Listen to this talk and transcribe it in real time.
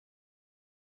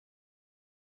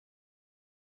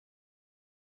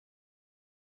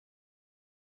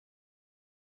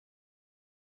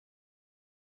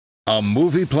A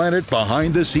Movie Planet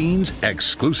behind the scenes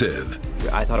exclusive.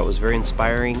 I thought it was very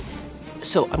inspiring.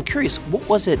 So I'm curious, what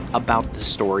was it about the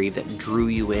story that drew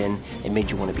you in and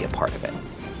made you want to be a part of it?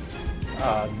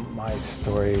 My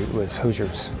story was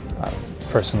Hoosiers.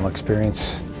 Personal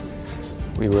experience.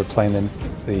 We were playing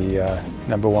the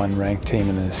 #1 ranked team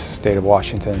in the state of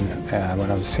Washington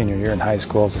when I was a senior year in high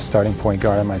school as a starting point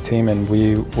guard on my team, and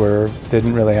we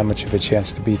didn't really have much of a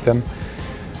chance to beat them.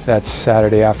 That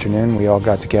Saturday afternoon, we all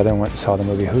got together and went and saw the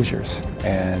movie Hoosiers.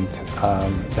 And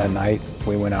that night,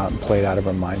 we went out and played out of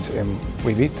our minds, and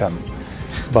we beat them.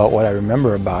 But what I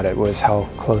remember about it was how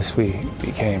close we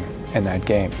became in that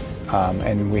game.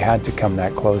 And we had to come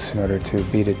that close in order to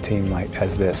beat a team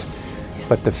as this.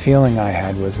 But the feeling I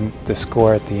had wasn't the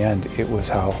score at the end, it was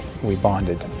how we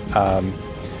bonded. I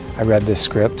read this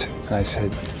script and I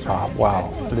said, oh,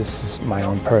 wow, this is my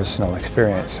own personal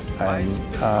experience. And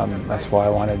that's why I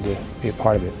wanted to be a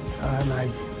part of it. And I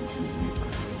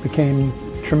became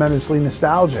tremendously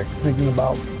nostalgic, thinking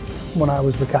about when I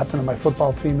was the captain of my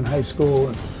football team in high school,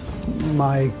 and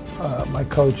my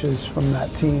coaches from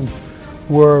that team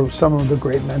were some of the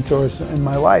great mentors in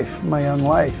my life, my young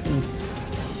life. And,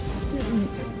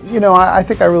 you know, I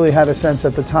think I really had a sense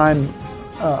at the time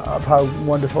of how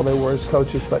wonderful they were as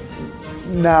coaches, but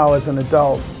now as an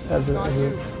adult, as a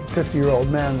 50-year-old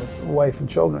man with a wife and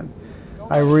children,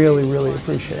 I really, really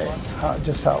appreciate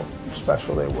just how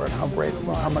special they were and how great,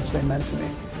 how much they meant to me.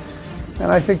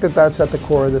 And I think that that's at the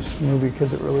core of this movie,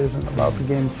 because it really isn't about the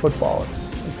game of football.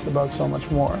 It's about so much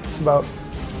more. It's about,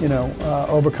 you know,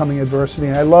 overcoming adversity.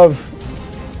 And I love,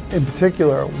 in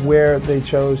particular, where they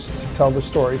chose to tell the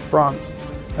story from,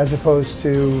 as opposed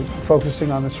to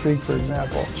focusing on the streak, for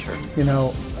example. Sure. You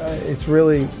know, it's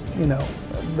really, you know,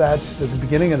 that's at the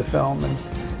beginning of the film,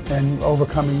 and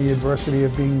overcoming the adversity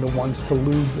of being the ones to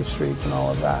lose the streak and all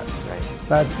of that. Right.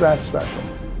 That's special.